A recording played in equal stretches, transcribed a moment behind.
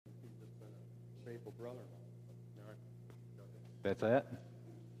That's it?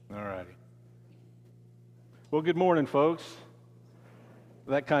 All righty. Well, good morning, folks.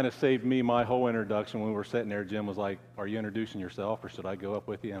 That kind of saved me my whole introduction. When we were sitting there, Jim was like, "Are you introducing yourself, or should I go up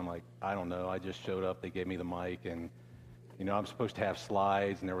with you?" And I'm like, "I don't know. I just showed up. They gave me the mic, and I'm supposed to have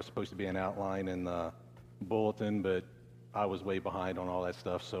slides, and there was supposed to be an outline in the bulletin, but I was way behind on all that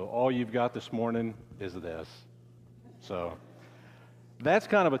stuff. So all you've got this morning is this. So that's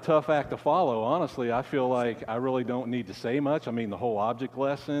kind of a tough act to follow. Honestly, I feel like I really don't need to say much. I mean, the whole object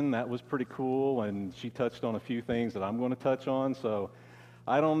lesson, that was pretty cool, and she touched on a few things that I'm going to touch on. So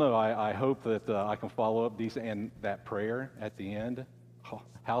I don't know. I hope that I can follow up decent. And that prayer at the end,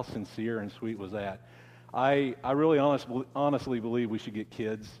 how sincere and sweet was that? I really honestly believe we should get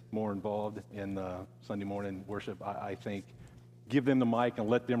kids more involved in Sunday morning worship. I think give them the mic and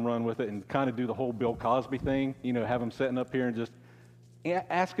let them run with it and kind of do the whole Bill Cosby thing, have them sitting up here and just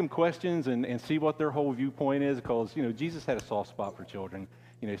ask them questions and see what their whole viewpoint is, because, Jesus had a soft spot for children.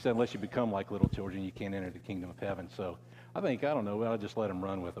 He said, unless you become like little children, you can't enter the kingdom of heaven. So I don't know, I'll just let them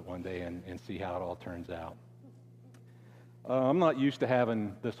run with it one day and see how it all turns out. I'm not used to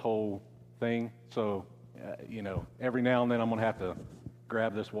having this whole thing, so, every now and then I'm going to have to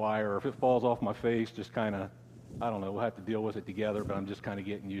grab this wire, or if it falls off my face, just kind of, we'll have to deal with it together, but I'm just kind of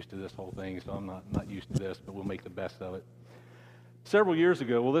getting used to this whole thing, so I'm not used to this, but we'll make the best of it. Several years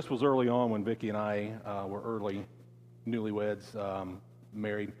ago, well, this was early on when Vicki and I were early newlyweds,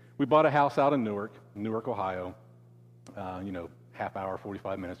 married. We bought a house out in Newark, Ohio, half hour,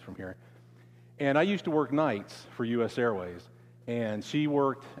 45 minutes from here. And I used to work nights for U.S. Airways, and she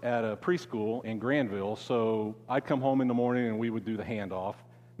worked at a preschool in Granville, so I'd come home in the morning and we would do the handoff.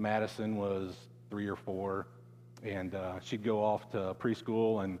 Madison was 3 or 4, and she'd go off to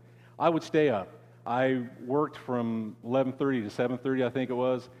preschool, and I would stay up. I worked from 11:30 to 7:30, I think it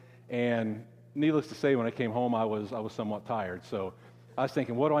was, and needless to say, when I came home, I was somewhat tired. So I was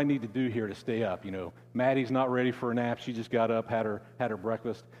thinking, what do I need to do here to stay up? Maddie's not ready for a nap. She just got up, had her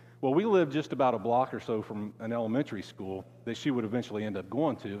breakfast. Well, we lived just about a block or so from an elementary school that she would eventually end up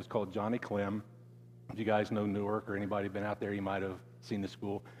going to. It was called Johnny Clem. If you guys know Newark or anybody been out there, you might have seen the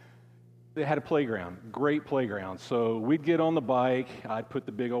school. They had a playground, great playground. So we'd get on the bike. I'd put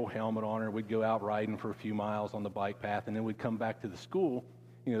the big old helmet on her. We'd go out riding for a few miles on the bike path, and then we'd come back to the school.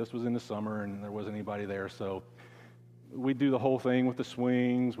 This was in the summer, and there wasn't anybody there, so we'd do the whole thing with the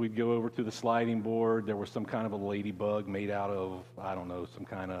swings. We'd go over to the sliding board. There was some kind of a ladybug made out of, some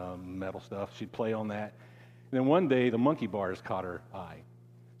kind of metal stuff. She'd play on that. And then one day, the monkey bars caught her eye.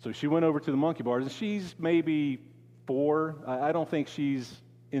 So she went over to the monkey bars, and she's maybe 4. I don't think she's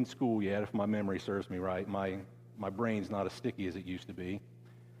in school yet, if my memory serves me right. My brain's not as sticky as it used to be,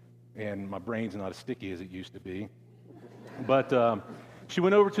 and my brain's not as sticky as it used to be. But she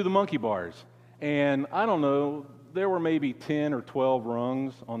went over to the monkey bars, and there were maybe 10 or 12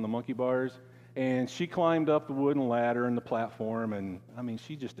 rungs on the monkey bars, and she climbed up the wooden ladder and the platform, and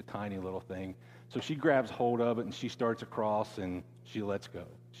she's just a tiny little thing. So she grabs hold of it, and she starts across, and she lets go.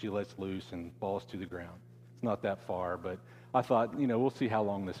 She lets loose and falls to the ground. It's not that far, but I thought, we'll see how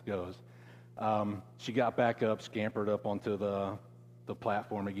long this goes. She got back up, scampered up onto the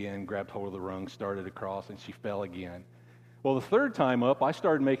platform again, grabbed hold of the rung, started across, and she fell again. Well, the third time up, I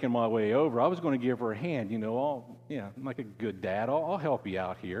started making my way over. I was going to give her a hand, I'm like a good dad. I'll help you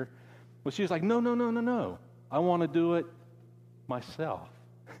out here. Well, she was like, no. I want to do it myself.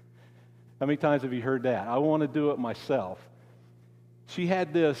 How many times have you heard that? I want to do it myself. She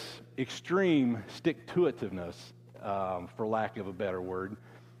had this extreme stick-to-itiveness, for lack of a better word.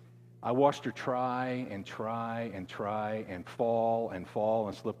 I watched her try and fall and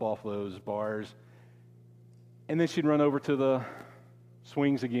slip off those bars. And then she'd run over to the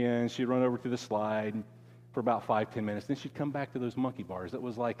swings again. She'd run over to the slide for about 5-10 minutes. Then she'd come back to those monkey bars. It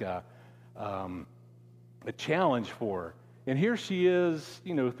was like a challenge for her. And here she is,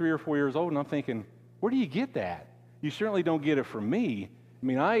 3 or 4 years old, and I'm thinking, where do you get that? You certainly don't get it from me.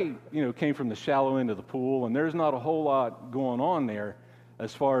 I came from the shallow end of the pool, and there's not a whole lot going on there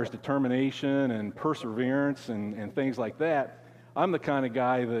as far as determination and perseverance and things like that. I'm the kind of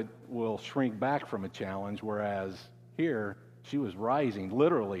guy that will shrink back from a challenge, whereas here, she was rising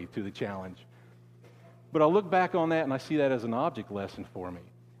literally to the challenge. But I look back on that, and I see that as an object lesson for me.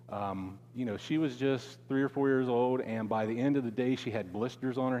 She was just 3 or 4 years old, and by the end of the day, she had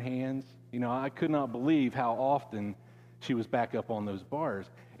blisters on her hands. I could not believe how often she was back up on those bars.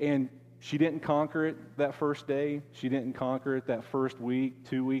 And she didn't conquer it that first day. She didn't conquer it that first week.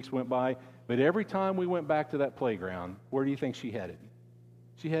 2 weeks went by. But every time we went back to that playground, where do you think she headed?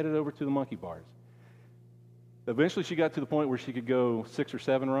 She headed over to the monkey bars. Eventually, she got to the point where she could go 6 or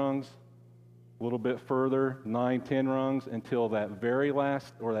 7 rungs. a little bit further, 9, 10 rungs, until that very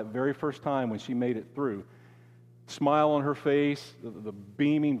last, or that very first time when she made it through. Smile on her face, the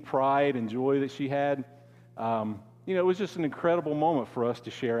beaming pride and joy that she had. It was just an incredible moment for us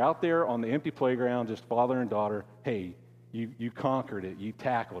to share out there on the empty playground, just father and daughter. Hey, you conquered it, you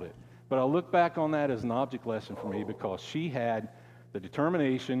tackled it. But I look back on that as an object lesson for me because she had the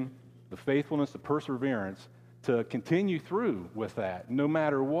determination, the faithfulness, the perseverance to continue through with that, no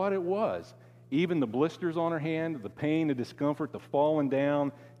matter what it was. Even the blisters on her hand, the pain, the discomfort, the falling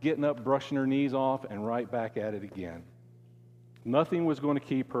down, getting up, brushing her knees off, and right back at it again. Nothing was going to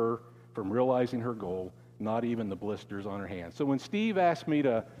keep her from realizing her goal, not even the blisters on her hand. So when Steve asked me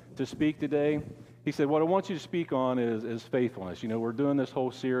to speak today, he said, what I want you to speak on is faithfulness. We're doing this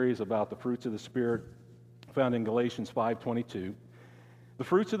whole series about the fruits of the Spirit found in Galatians 5:22. The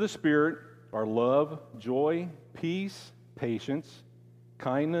fruits of the Spirit are love, joy, peace, patience,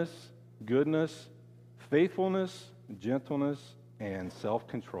 kindness, goodness, faithfulness, gentleness, and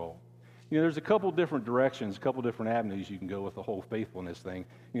self-control. There's a couple different directions, a couple different avenues you can go with the whole faithfulness thing.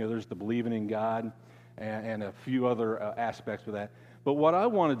 There's the believing in God and a few other aspects of that. But what I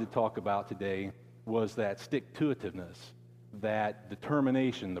wanted to talk about today was that stick-to-itiveness, that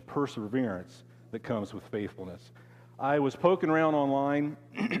determination, the perseverance that comes with faithfulness. I was poking around online,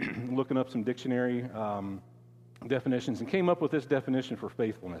 looking up some dictionary definitions, and came up with this definition for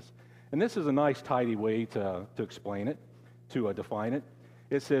faithfulness. And this is a nice, tidy way to explain it, to define it.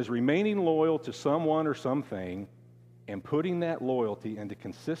 It says, remaining loyal to someone or something and putting that loyalty into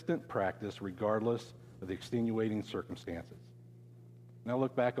consistent practice regardless of the extenuating circumstances. Now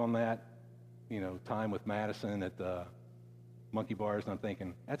look back on that, time with Madison at the Monkey Bars, and I'm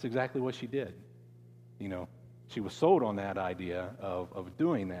thinking, that's exactly what she did. She was sold on that idea of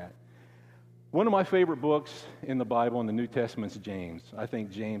doing that. One of my favorite books in the Bible in the New Testament is James. I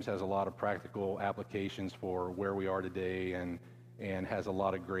think James has a lot of practical applications for where we are today and has a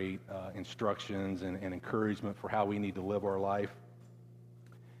lot of great instructions and encouragement for how we need to live our life.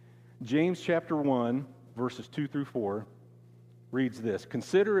 James chapter 1, verses 2 through 4 reads this,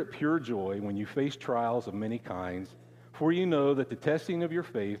 consider it pure joy when you face trials of many kinds, for you know that the testing of your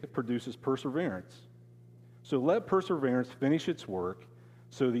faith produces perseverance. So let perseverance finish its work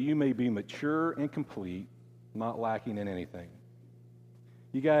so that you may be mature and complete, not lacking in anything.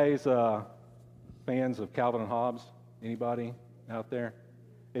 You guys fans of Calvin and Hobbes? Anybody out there?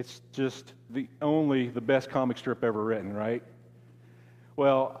 It's just the best comic strip ever written, right?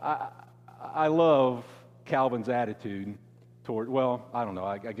 Well, I love Calvin's attitude toward, I don't know,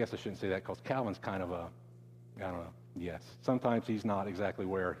 I guess I shouldn't say that because Calvin's kind of yes, sometimes he's not exactly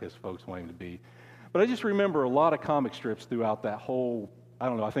where his folks want him to be. But I just remember a lot of comic strips throughout that whole,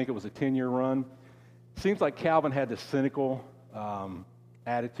 I think it was a 10-year run. Seems like Calvin had this cynical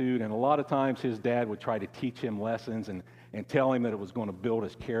attitude, and a lot of times his dad would try to teach him lessons and tell him that it was going to build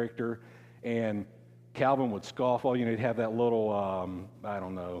his character, and Calvin would scoff. He'd have that little,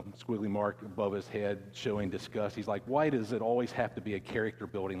 squiggly mark above his head showing disgust. He's like, why does it always have to be a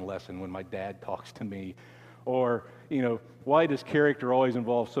character-building lesson when my dad talks to me? Or, why does character always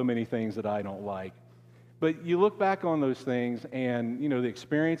involve so many things that I don't like? But you look back on those things and, the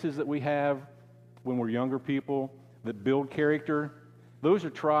experiences that we have when we're younger people that build character, those are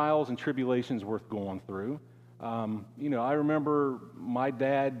trials and tribulations worth going through. I remember my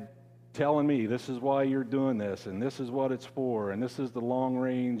dad telling me, this is why you're doing this, and this is what it's for, and this is the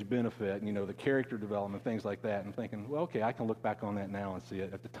long-range benefit, the character development, things like that, and thinking, well, okay, I can look back on that now and see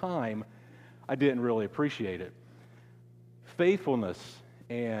it. At the time, I didn't really appreciate it. Faithfulness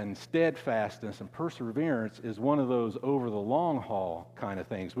and steadfastness and perseverance is one of those over the long haul kind of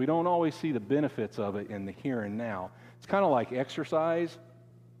things. We don't always see the benefits of it in the here and now. It's kind of like exercise.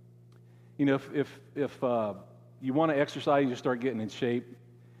 If you want to exercise, you start getting in shape,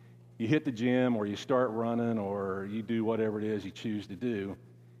 you hit the gym or you start running or you do whatever it is you choose to do,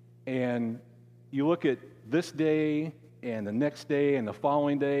 and you look at this day and the next day and the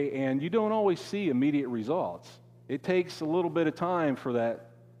following day, and you don't always see immediate results. It takes a little bit of time for that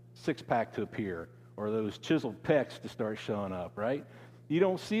six-pack to appear or those chiseled pecs to start showing up, right? You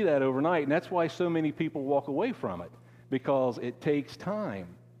don't see that overnight, and that's why so many people walk away from it, because it takes time.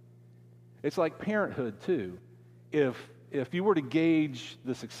 It's like parenthood, too. If you were to gauge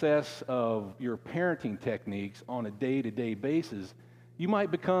the success of your parenting techniques on a day-to-day basis, you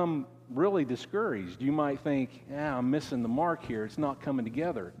might become really discouraged. You might think, I'm missing the mark here. It's not coming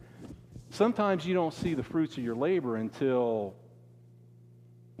together. Sometimes you don't see the fruits of your labor until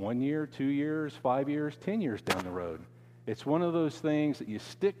 1 year, 2 years, 5 years, 10 years down the road. It's one of those things that you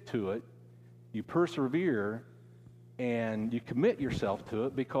stick to it, you persevere, and you commit yourself to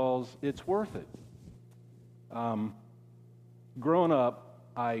it because it's worth it. Growing up,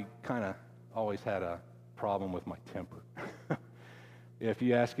 I kind of always had a problem with my temper. If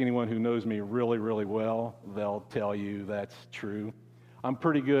you ask anyone who knows me really, really well, they'll tell you that's true. I'm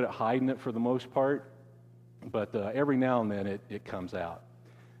pretty good at hiding it for the most part, but every now and then it comes out.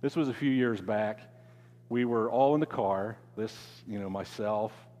 This was a few years back. We were all in the car.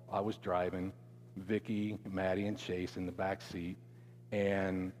 Myself, I was driving, Vicki, Maddie, and Chase in the back seat,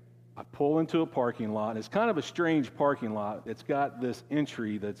 and I pull into a parking lot, and it's kind of a strange parking lot. It's got this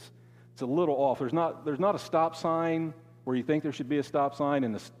entry it's a little off. There's not a stop sign where you think there should be a stop sign,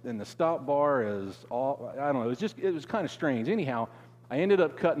 and the stop bar is all, I don't know, it was kind of strange. Anyhow, I ended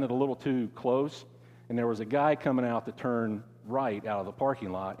up cutting it a little too close, and there was a guy coming out to turn right out of the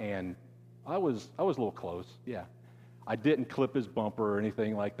parking lot, and I was a little close, yeah. I didn't clip his bumper or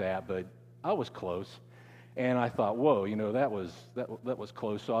anything like that, but I was close. And I thought, whoa, that was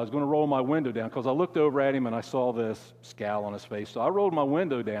close. So I was going to roll my window down because I looked over at him and I saw this scowl on his face. So I rolled my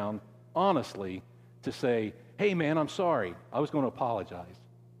window down, honestly, to say, hey, man, I'm sorry. I was going to apologize.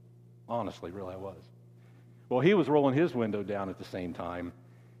 Honestly, really, I was. Well, he was rolling his window down at the same time.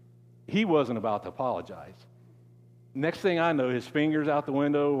 He wasn't about to apologize. Next thing I know, his finger's out the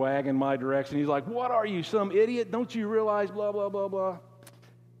window, wagging my direction. He's like, what are you, some idiot? Don't you realize blah, blah, blah, blah?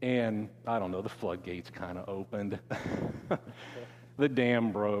 And I don't know, the floodgates kind of opened. The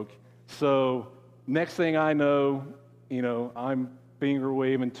dam broke. So next thing I know, I'm finger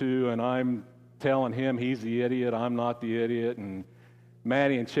waving too, and I'm telling him he's the idiot, I'm not the idiot, and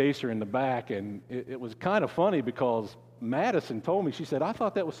Maddie and Chase are in the back, and it was kind of funny because Madison told me, she said, I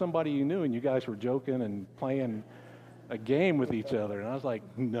thought that was somebody you knew, and you guys were joking and playing a game with each other. And I was like,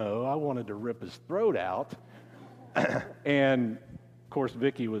 no, I wanted to rip his throat out. And of course,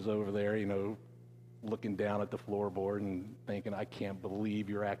 Vicki was over there, looking down at the floorboard and thinking, I can't believe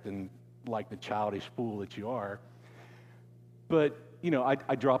you're acting like the childish fool that you are. But,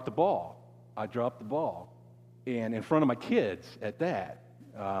 I dropped the ball. And in front of my kids at that.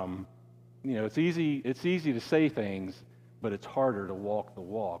 It's easy to say things, but it's harder to walk the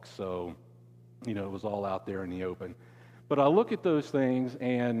walk. So, it was all out there in the open. But I look at those things,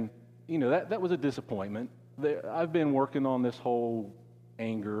 and, that was a disappointment. I've been working on this whole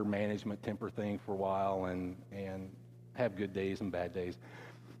anger management, temper thing for a while, and have good days and bad days.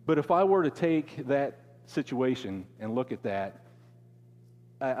 But if I were to take that situation and look at that,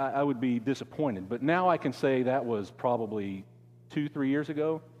 I would be disappointed. But now I can say that was probably 2-3 years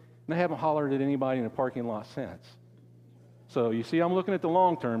ago, and I haven't hollered at anybody in a parking lot since. So you see, I'm looking at the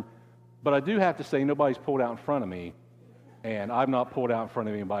long term, but I do have to say nobody's pulled out in front of me, and I've not pulled out in front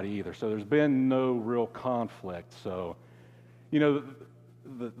of anybody either. So there's been no real conflict. So,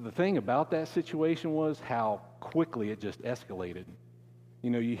 the thing about that situation was how quickly it just escalated.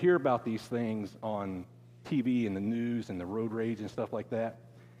 You hear about these things on TV and the news and the road rage and stuff like that,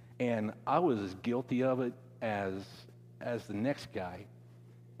 and I was as guilty of it as the next guy,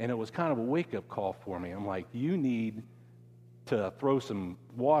 and it was kind of a wake-up call for me. I'm like, you need to throw some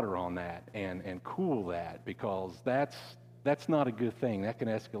water on that and cool that, because that's not a good thing. That can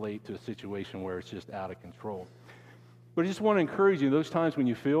escalate to a situation where it's just out of control. But I just want to encourage you, those times when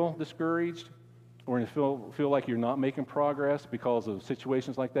you feel discouraged or you feel like you're not making progress because of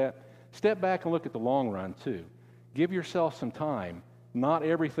situations like that, step back and look at the long run too. Give yourself some time. Not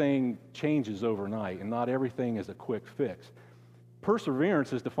everything changes overnight, and not everything is a quick fix.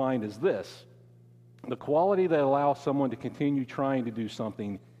 Perseverance is defined as this: the quality that allows someone to continue trying to do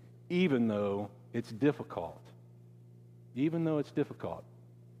something even though it's difficult. Even though it's difficult.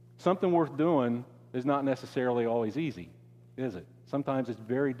 Something worth doing is not necessarily always easy, is it? Sometimes it's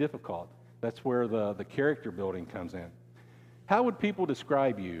very difficult. That's where the character building comes in. How would people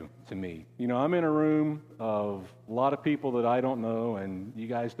describe you to me? I'm in a room of a lot of people that I don't know, and you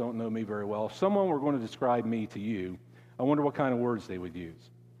guys don't know me very well. If someone were going to describe me to you, I wonder what kind of words they would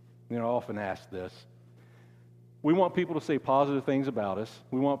use. I often ask this. We want people to say positive things about us.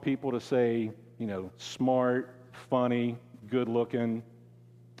 We want people to say, smart, funny, good looking.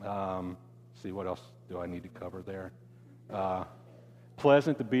 See, what else do I need to cover there?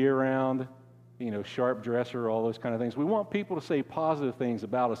 Pleasant to be around, sharp dresser, all those kind of things. We want people to say positive things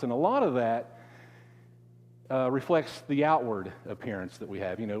about us, and a lot of that reflects the outward appearance that we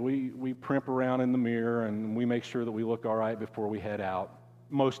have. We primp around in the mirror, and we make sure that we look all right before we head out.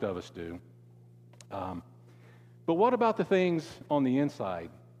 Most of us do. But what about the things on the inside?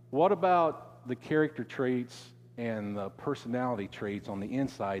 What about the character traits and the personality traits on the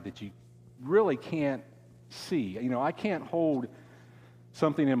inside that you really can't see? I can't hold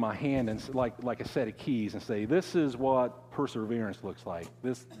something in my hand and like a set of keys and say, this is what perseverance looks like.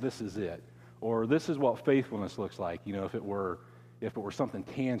 This is it. Or this is what faithfulness looks like, if it were something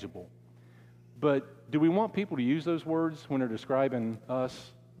tangible. But do we want people to use those words when they're describing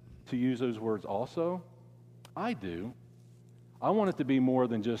us, to use those words also? I do. I want it to be more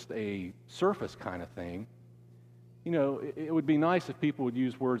than just a surface kind of thing. It would be nice if people would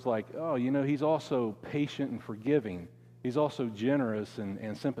use words like, oh, he's also patient and forgiving. He's also generous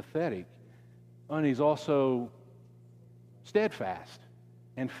and sympathetic. And he's also steadfast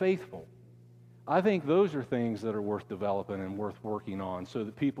and faithful. I think those are things that are worth developing and worth working on so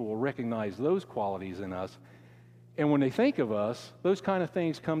that people will recognize those qualities in us. And when they think of us, those kind of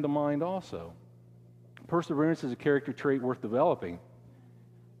things come to mind also. Perseverance is a character trait worth developing.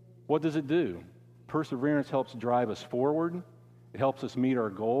 What does it do? Perseverance helps drive us forward. It helps us meet our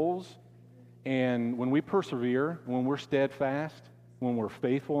goals. And when we persevere, when we're steadfast, when we're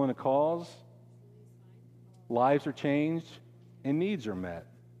faithful in a cause, lives are changed and needs are met.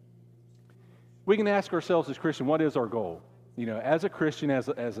 We can ask ourselves as Christians, what is our goal? As a Christian, as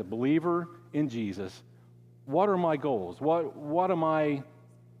a believer in Jesus, what are my goals? What am I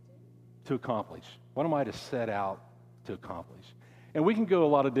to accomplish? What am I to set out to accomplish? And we can go a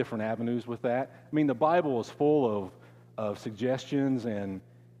lot of different avenues with that. The Bible is full of suggestions and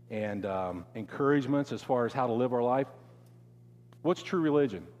encouragements as far as how to live our life. What's true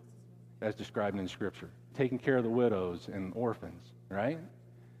religion, as described in Scripture? Taking care of the widows and orphans, right?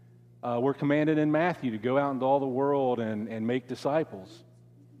 We're commanded in Matthew to go out into all the world and make disciples.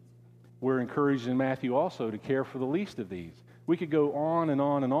 We're encouraged in Matthew also to care for the least of these. We could go on and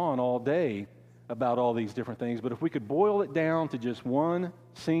on and on all day about all these different things, but if we could boil it down to just one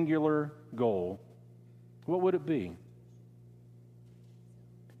singular goal, what would it be?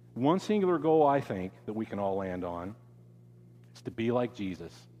 One singular goal, I think, that we can all land on is to be like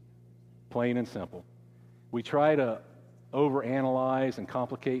Jesus, plain and simple. We try to overanalyze and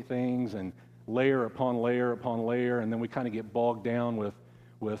complicate things and layer upon layer upon layer, and then we kind of get bogged down with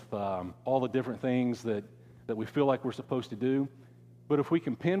all the different things that we feel like we're supposed to do. But if we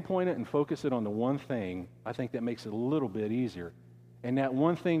can pinpoint it and focus it on the one thing, I think that makes it a little bit easier. And that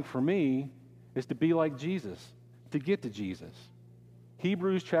one thing for me is to be like Jesus, to get to Jesus.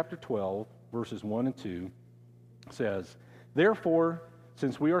 Hebrews chapter 12, verses 1 and 2 says, "Therefore,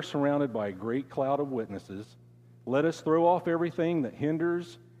 since we are surrounded by a great cloud of witnesses, let us throw off everything that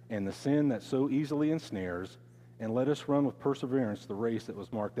hinders and the sin that so easily ensnares, and let us run with perseverance the race that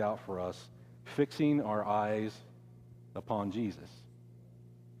was marked out for us, fixing our eyes upon Jesus."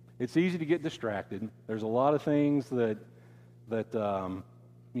 It's easy to get distracted. There's a lot of things that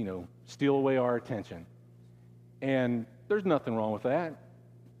steal away our attention. And there's nothing wrong with that.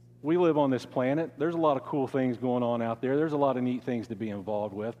 We live on this planet. There's a lot of cool things going on out there. There's a lot of neat things to be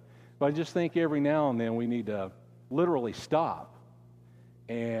involved with. But I just think every now and then we need to literally stop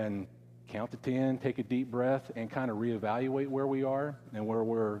and count to 10, take a deep breath, and kind of reevaluate where we are and where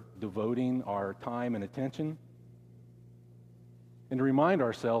we're devoting our time and attention. And to remind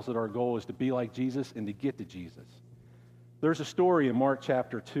ourselves that our goal is to be like Jesus and to get to Jesus. There's a story in Mark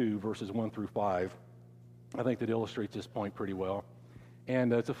chapter 2, verses 1 through 5, I think that illustrates this point pretty well.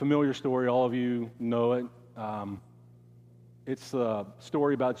 And it's a familiar story. All of you know it. It's a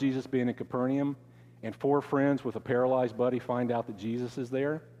story about Jesus being in Capernaum, and 4 friends with a paralyzed buddy find out that Jesus is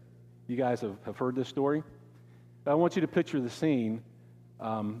there. You guys have heard this story? I want you to picture the scene.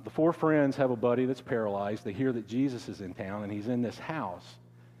 The 4 friends have a buddy that's paralyzed. They hear that Jesus is in town, and he's in this house.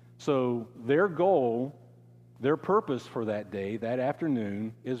 So their goal, their purpose for that day, that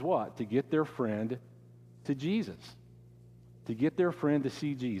afternoon, is what? To get their friend to Jesus. To get their friend to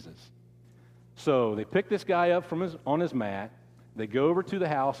see Jesus. So they pick this guy up on his mat. They go over to the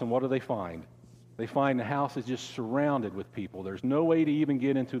house, and what do they find? They find the house is just surrounded with people. There's no way to even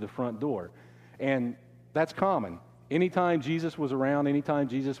get into the front door. And that's common. Anytime Jesus was around, anytime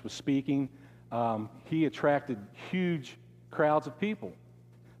Jesus was speaking, he attracted huge crowds of people.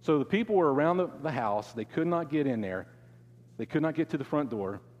 So the people were around the house. They could not get in there. They could not get to the front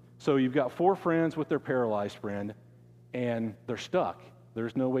door. So you've got 4 friends with their paralyzed friend, and they're stuck.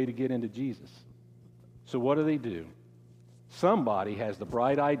 There's no way to get into Jesus. So what do? Somebody has the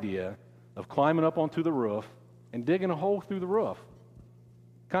bright idea of climbing up onto the roof and digging a hole through the roof.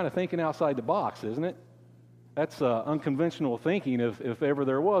 Kind of thinking outside the box, isn't it? That's unconventional thinking if ever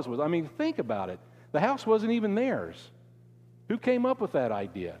there was. Think about it. The house wasn't even theirs. Who came up with that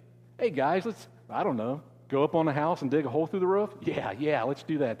idea? Hey, guys, let's, go up on the house and dig a hole through the roof? Yeah, let's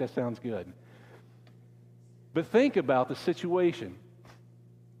do that. That sounds good. But think about the situation.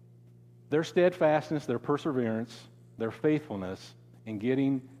 Their steadfastness, their perseverance, their faithfulness and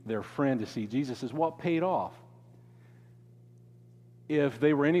getting their friend to see Jesus is what paid off. If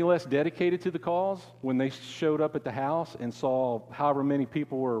they were any less dedicated to the cause, when they showed up at the house and saw however many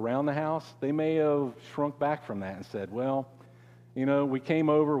people were around the house, they may have shrunk back from that and said, well, you know, we came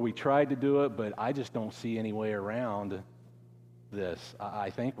over, we tried to do it, but I just don't see any way around this. I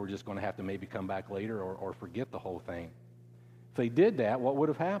think we're just going to have to maybe come back later or forget the whole thing. If they did that, what would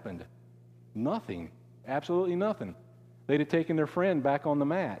have happened? Nothing. Absolutely nothing. They'd have taken their friend back on the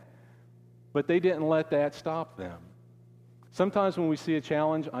mat. But they didn't let that stop them. Sometimes when we see a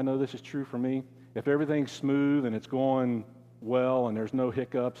challenge, I know this is true for me, if everything's smooth and it's going well and there's no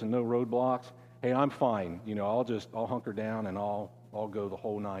hiccups and no roadblocks, hey, I'm fine. You know, I'll hunker down and I'll go the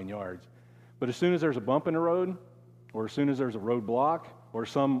whole 9 yards. But as soon as there's a bump in the road, or as soon as there's a roadblock, or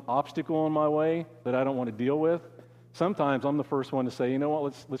some obstacle in my way that I don't want to deal with, sometimes I'm the first one to say, you know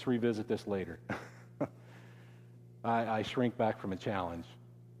what, let's revisit this later. I shrink back from a challenge.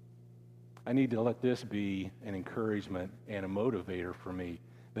 I need to let this be an encouragement and a motivator for me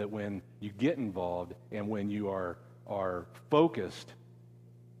that when you get involved and when you are focused,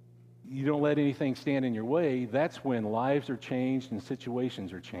 you don't let anything stand in your way. That's when lives are changed and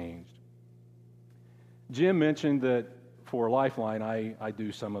situations are changed. Jim mentioned that for Lifeline, I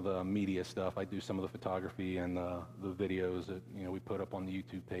do some of the media stuff. I do some of the photography and the videos that we put up on the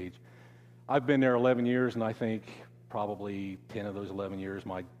YouTube page. I've been there 11 years, and I think probably 10 of those 11 years,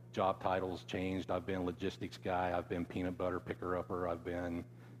 my job titles changed. I've been logistics guy. I've been peanut butter picker-upper. I've been,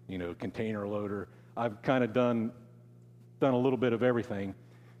 container loader. I've kind of done a little bit of everything.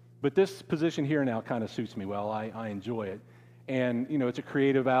 But this position here now kind of suits me well. I enjoy it. And, it's a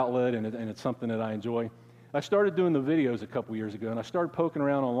creative outlet, and it's something that I enjoy. I started doing the videos a couple years ago, and I started poking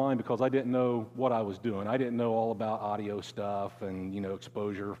around online because I didn't know what I was doing. I didn't know all about audio stuff and,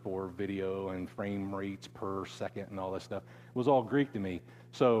 exposure for video and frame rates per second and all that stuff. It was all Greek to me.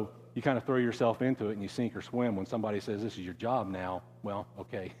 So you kind of throw yourself into it and you sink or swim. When somebody says, this is your job now, well,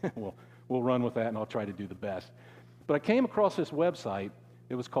 okay, we'll run with that and I'll try to do the best. But I came across this website.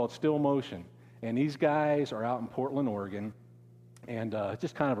 It was called Still Motion. And these guys are out in Portland, Oregon. And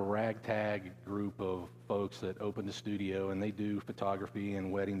just kind of a ragtag group of folks that opened a studio, and they do photography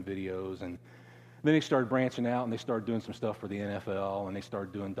and wedding videos. And then they started branching out, and they started doing some stuff for the NFL, and they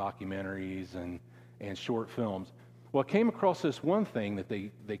started doing documentaries and short films. Well, I came across this one thing that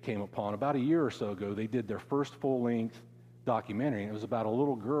they came upon about a year or so ago. They did their first full-length documentary, and it was about a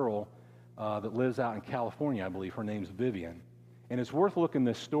little girl that lives out in California, I believe. Her name's Vivian. And it's worth looking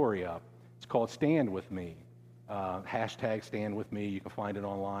this story up. It's called Stand With Me. Hashtag Stand With Me. You can find it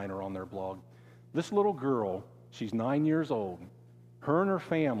online or on their blog. This little girl, she's 9 years old. Her and her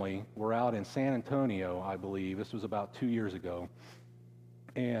family were out in San Antonio, I believe. This was about 2 years ago.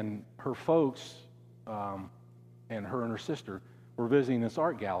 And her folks and her sister were visiting this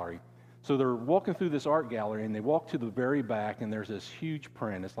art gallery. So they're walking through this art gallery, and they walk to the very back, and there's this huge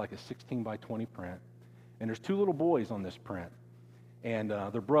print. It's like a 16 by 20 print. And there's two little boys on this print. And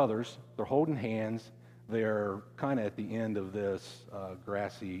they're brothers. They're holding hands. They're kind of at the end of this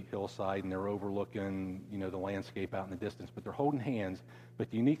grassy hillside, and they're overlooking, the landscape out in the distance. But they're holding hands. But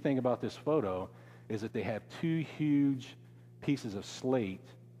the unique thing about this photo is that they have two huge pieces of slate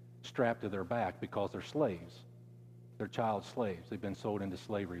strapped to their back because they're slaves. They're child slaves. They've been sold into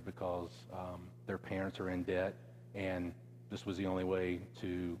slavery because their parents are in debt, and this was the only way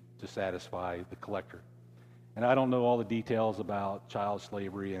to satisfy the collector. And I don't know all the details about child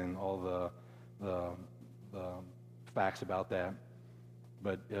slavery and all the facts about that,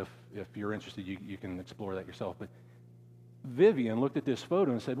 but if you're interested, you can explore that yourself. But Vivian looked at this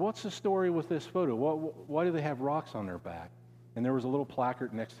photo and said, what's the story with this photo? Why do they have rocks on their back? And there was a little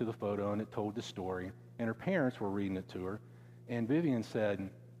placard next to the photo, and it told the story, and her parents were reading it to her, and Vivian said,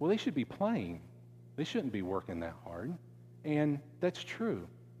 well, they should be playing. They shouldn't be working that hard. And that's true.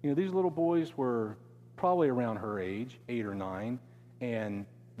 These little boys were probably around her age, 8 or 9, and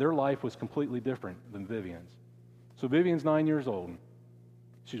their life was completely different than Vivian's. So Vivian's 9 years old.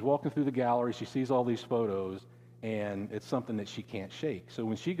 She's walking through the gallery. She sees all these photos, and it's something that she can't shake. So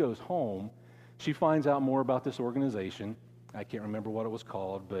when she goes home, she finds out more about this organization. I can't remember what it was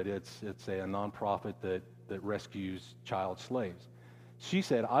called, but it's a nonprofit that rescues child slaves. She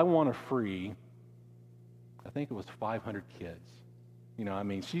said, I want to free, I think it was 500 kids.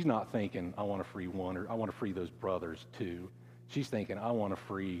 She's not thinking, I want to free one, or I want to free those brothers too. She's thinking, I want to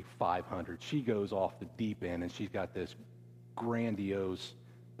free 500. She goes off the deep end, and she's got this grandiose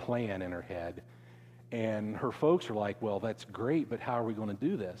plan in her head. And her folks are like, well, that's great, but how are we going to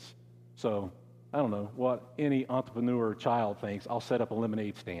do this? So I don't know what any entrepreneur child thinks. I'll set up a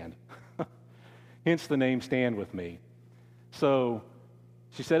lemonade stand. Hence the name Stand With Me. So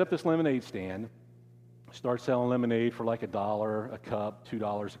She set up this lemonade stand, started selling lemonade for like $1 a cup,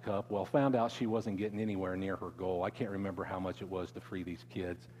 $2 a cup. Well, found out she wasn't getting anywhere near her goal. I can't remember how much it was to free these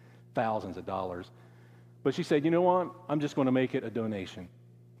kids, thousands of dollars. But she said, you know what? I'm just going to make it a donation.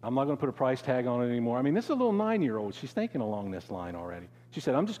 I'm not going to put a price tag on it anymore. I mean, this is a little 9-year-old. She's thinking along this line already. She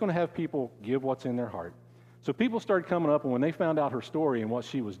said, I'm just going to have people give what's in their heart. So people started coming up, and when they found out her story and what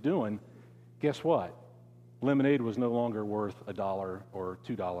she was doing, guess what? Lemonade was no longer worth $1 or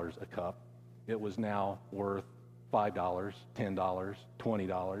 $2 a cup. It was now worth $5, $10,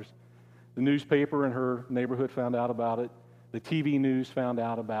 $20. The newspaper in her neighborhood found out about it. The TV news found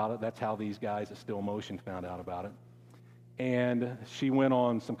out about it. That's how these guys at Still Motion found out about it. And she went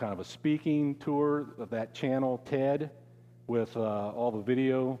on some kind of a speaking tour of that channel, TED, with all the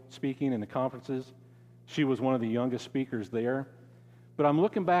video speaking and the conferences. She was one of the youngest speakers there. But I'm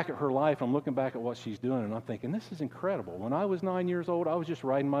looking back at her life, I'm looking back at what she's doing, and I'm thinking, this is incredible. When I was 9 years old, I was just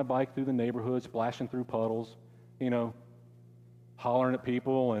riding my bike through the neighborhood, splashing through puddles, hollering at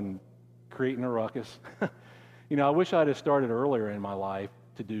people and creating a ruckus. I wish I'd have started earlier in my life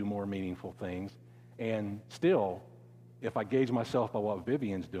to do more meaningful things. And still, if I gauge myself by what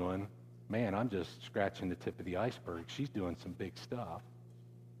Vivian's doing, man, I'm just scratching the tip of the iceberg. She's doing some big stuff.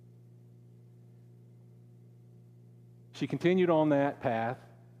 She continued on that path,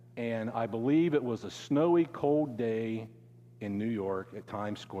 and I believe it was a snowy, cold day in New York at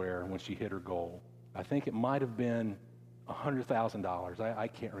Times Square when she hit her goal. I think it might have been $100,000. I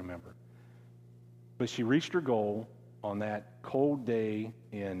can't remember. But she reached her goal on that cold day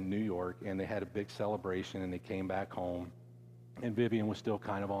in New York, and they had a big celebration, and they came back home. And Vivian was still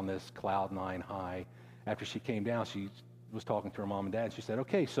kind of on this cloud nine high. After she came down, she was talking to her mom and dad. She said,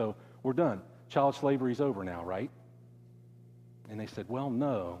 okay, so we're done. Child slavery's over now, right? And they said, well,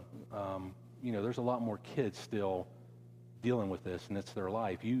 no. There's a lot more kids still dealing with this, and it's their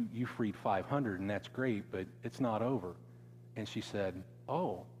life. You freed 500, and that's great, but it's not over. And she said,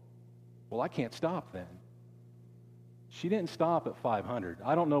 oh, well, I can't stop then. She didn't stop at 500.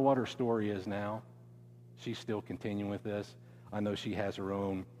 I don't know what her story is now. She's still continuing with this. I know she has her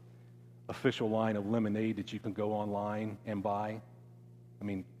own official line of lemonade that you can go online and buy. I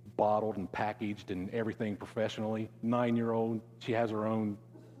mean, bottled and packaged and everything professionally. 9-year-old, she has her own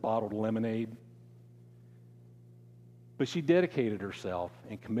bottled lemonade. But she dedicated herself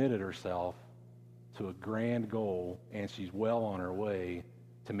and committed herself to a grand goal, and she's well on her way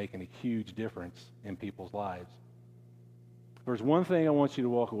to making a huge difference in people's lives. There's one thing I want you to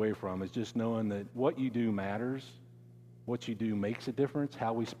walk away from is just knowing that what you do matters. What you do makes a difference.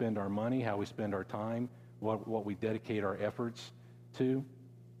 How we spend our money, how we spend our time, what we dedicate our efforts to,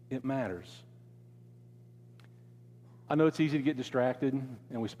 it matters. I know it's easy to get distracted,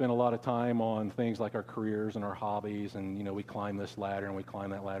 and we spend a lot of time on things like our careers and our hobbies, and we climb this ladder and we climb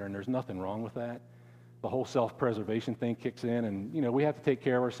that ladder, and there's nothing wrong with that. The whole self-preservation thing kicks in, and we have to take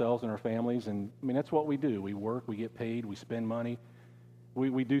care of ourselves and our families, and that's what we do. We work, we get paid, we spend money,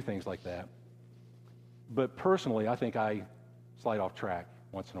 we do things like that. But personally, I think I slide off track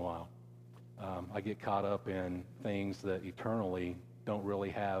once in a while. I get caught up in things that eternally don't really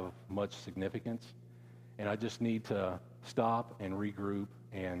have much significance, and I just need to stop and regroup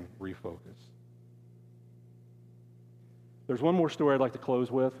and refocus. There's one more story I'd like to close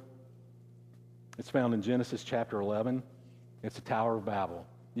with. It's found in Genesis chapter 11. It's the Tower of Babel.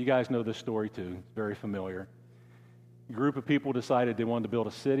 You guys know this story too. It's very familiar. A group of people decided they wanted to build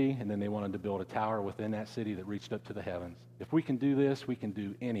a city, and then they wanted to build a tower within that city that reached up to the heavens. If we can do this, we can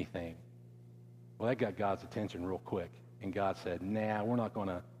do anything. Well, that got God's attention real quick, and God said, nah, we're not going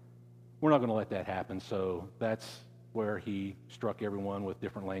to let that happen. So that's where he struck everyone with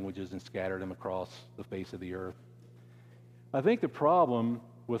different languages and scattered them across the face of the earth. I think the problem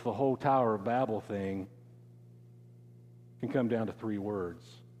with the whole Tower of Babel thing can come down to 3 words: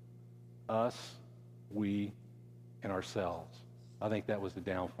 us, we, and ourselves. I think that was the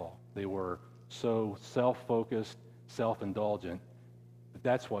downfall. They were so self-focused, self-indulgent, that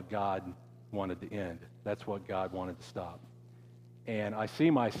that's what God wanted to end. That's what God wanted to stop. And I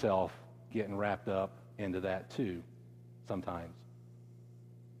see myself getting wrapped up into that too, sometimes.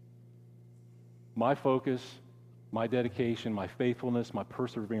 My focus, my dedication, my faithfulness, my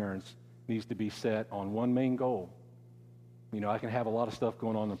perseverance needs to be set on one main goal. I can have a lot of stuff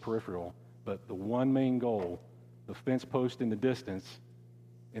going on in the peripheral, but the one main goal, the fence post in the distance,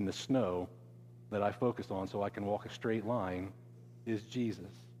 in the snow, that I focus on so I can walk a straight line, is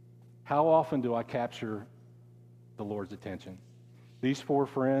Jesus. How often do I capture the Lord's attention? These 4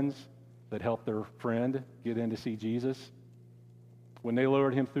 friends that helped their friend get in to see Jesus, When they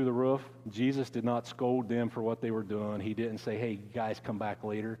lowered him through the roof, Jesus did not scold them for what they were doing. He didn't say, hey, guys, come back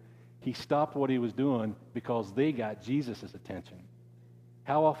later. He stopped what he was doing because they got Jesus' attention.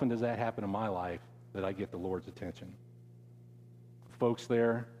 How often does that happen in my life that I get the Lord's attention? Folks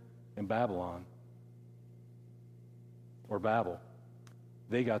there in Babylon or Babel,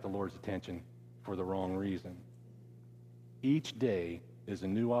 they got the Lord's attention for the wrong reason. Each day is a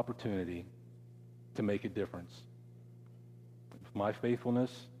new opportunity to make a difference. My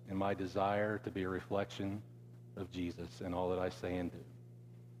faithfulness and my desire to be a reflection of Jesus in all that I say and do.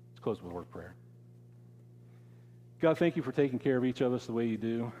 Let's close with a word of prayer. God, thank you for taking care of each of us the way you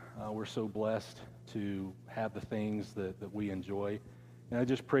do. We're so blessed to have the things that we enjoy. And I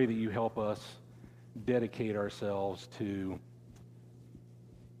just pray that you help us dedicate ourselves to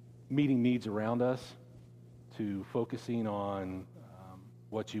meeting needs around us, to focusing on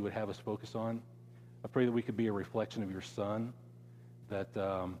what you would have us focus on. I pray that we could be a reflection of your Son, that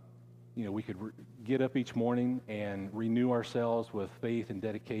we could get up each morning and renew ourselves with faith and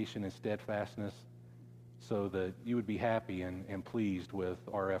dedication and steadfastness, so that you would be happy and pleased with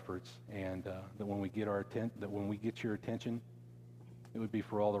our efforts, and that when we get your attention, it would be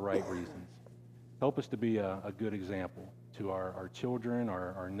for all the right reasons. Help us to be a good example to our children,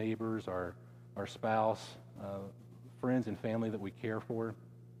 our neighbors, our spouse, friends and family that we care for.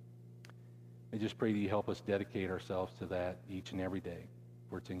 I just pray that you help us dedicate ourselves to that each and every day.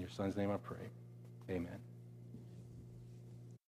 For it's in your Son's name I pray. Amen.